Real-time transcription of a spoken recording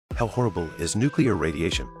How horrible is nuclear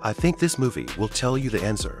radiation? I think this movie will tell you the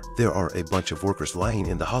answer. There are a bunch of workers lying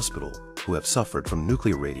in the hospital who have suffered from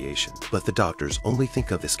nuclear radiation, but the doctors only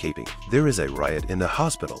think of escaping. There is a riot in the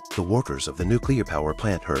hospital. The workers of the nuclear power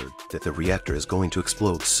plant heard that the reactor is going to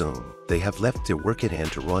explode soon. They have left their work at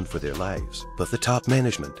hand to run for their lives, but the top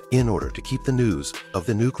management, in order to keep the news of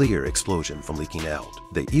the nuclear explosion from leaking out,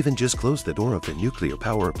 they even just closed the door of the nuclear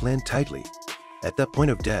power plant tightly. At that point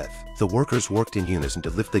of death, the workers worked in unison to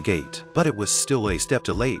lift the gate, but it was still a step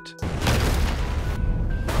too late.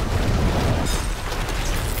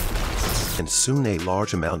 And soon a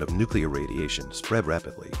large amount of nuclear radiation spread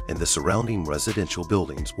rapidly, and the surrounding residential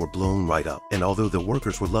buildings were blown right up. And although the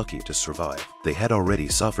workers were lucky to survive, they had already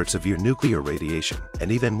suffered severe nuclear radiation.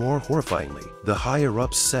 And even more horrifyingly, the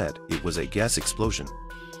higher-ups said it was a gas explosion.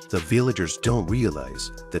 The villagers don't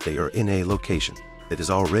realize that they are in a location that is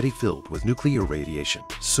already filled with nuclear radiation.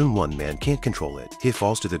 Soon one man can't control it. He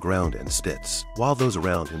falls to the ground and spits. While those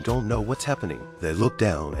around him don't know what's happening, they look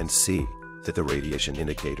down and see that the radiation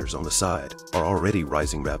indicators on the side are already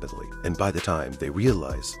rising rapidly, and by the time they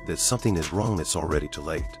realize that something is wrong, it's already too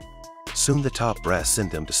late. Soon the top brass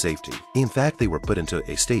sent them to safety. In fact, they were put into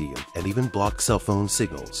a stadium and even blocked cell phone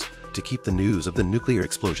signals to keep the news of the nuclear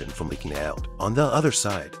explosion from leaking out. On the other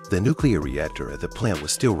side, the nuclear reactor at the plant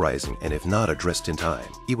was still rising, and if not addressed in time,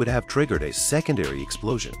 it would have triggered a secondary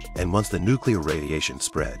explosion, and once the nuclear radiation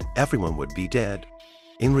spread, everyone would be dead.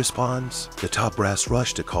 In response, the top brass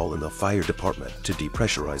rushed to call in the fire department to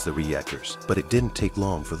depressurize the reactors, but it didn't take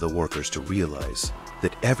long for the workers to realize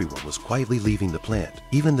that everyone was quietly leaving the plant,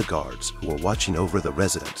 even the guards who were watching over the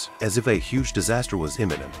residents, as if a huge disaster was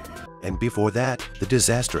imminent. And before that, the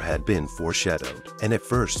disaster had been foreshadowed, and at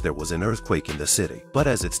first there was an earthquake in the city. But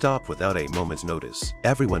as it stopped without a moment's notice,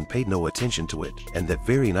 everyone paid no attention to it, and that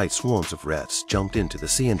very night swarms of rats jumped into the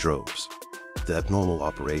sea in droves. The abnormal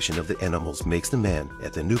operation of the animals makes the man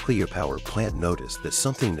at the nuclear power plant notice that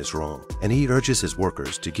something is wrong, and he urges his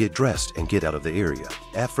workers to get dressed and get out of the area.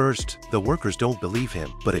 At first, the workers don't believe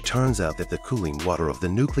him, but it turns out that the cooling water of the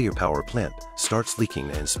nuclear power plant starts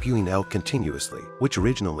leaking and spewing out continuously, which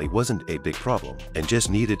originally wasn't a big problem and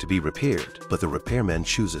just needed to be repaired, but the repairman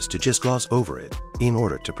chooses to just gloss over it in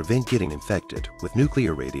order to prevent getting infected with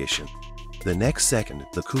nuclear radiation. The next second,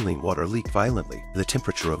 the cooling water leaked violently. The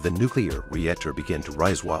temperature of the nuclear reactor began to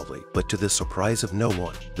rise wildly, but to the surprise of no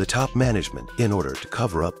one, the top management, in order to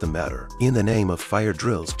cover up the matter, in the name of fire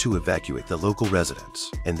drills to evacuate the local residents,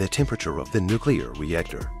 and the temperature of the nuclear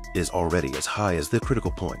reactor is already as high as the critical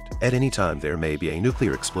point. At any time, there may be a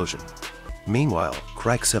nuclear explosion. Meanwhile,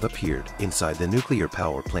 cracks have appeared inside the nuclear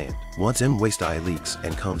power plant. Once M-waste eye leaks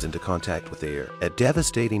and comes into contact with the air, a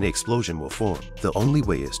devastating explosion will form. The only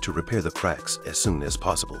way is to repair the cracks as soon as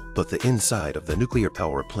possible. But the inside of the nuclear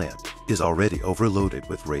power plant is already overloaded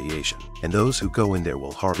with radiation, and those who go in there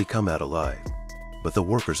will hardly come out alive. But the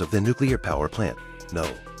workers of the nuclear power plant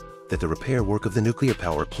know that the repair work of the nuclear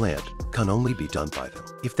power plant can only be done by them.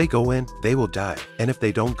 If they go in, they will die, and if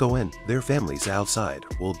they don't go in, their families outside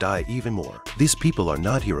will die even more. These people are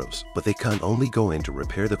not heroes, but they can only go in to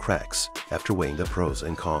repair the cracks after weighing the pros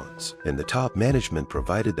and cons. And the top management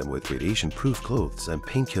provided them with radiation-proof clothes and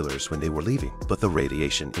painkillers when they were leaving, but the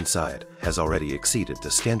radiation inside has already exceeded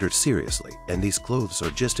the standard seriously, and these clothes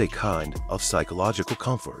are just a kind of psychological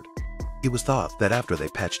comfort. It was thought that after they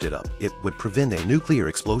patched it up, it would prevent a nuclear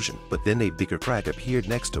explosion, but then a bigger crack appeared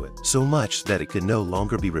next to it, so much that it could no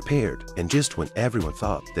longer be repaired. And just when everyone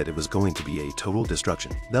thought that it was going to be a total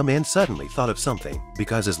destruction, the man suddenly thought of something,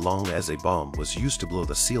 because as long as a bomb was used to blow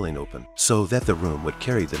the ceiling open, so that the room would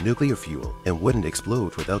carry the nuclear fuel and wouldn't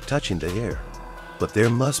explode without touching the air. But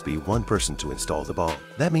there must be one person to install the bomb.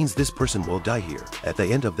 That means this person will die here. At the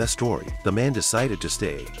end of the story, the man decided to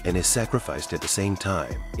stay and is sacrificed at the same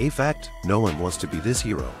time. In fact, no one wants to be this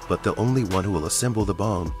hero, but the only one who will assemble the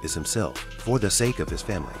bomb is himself. For the sake of his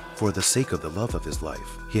family, for the sake of the love of his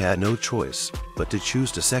life, he had no choice but to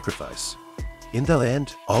choose to sacrifice. In the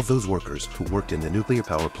end, all those workers who worked in the nuclear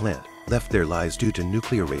power plant left their lives due to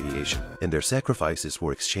nuclear radiation, and their sacrifices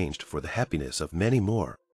were exchanged for the happiness of many more.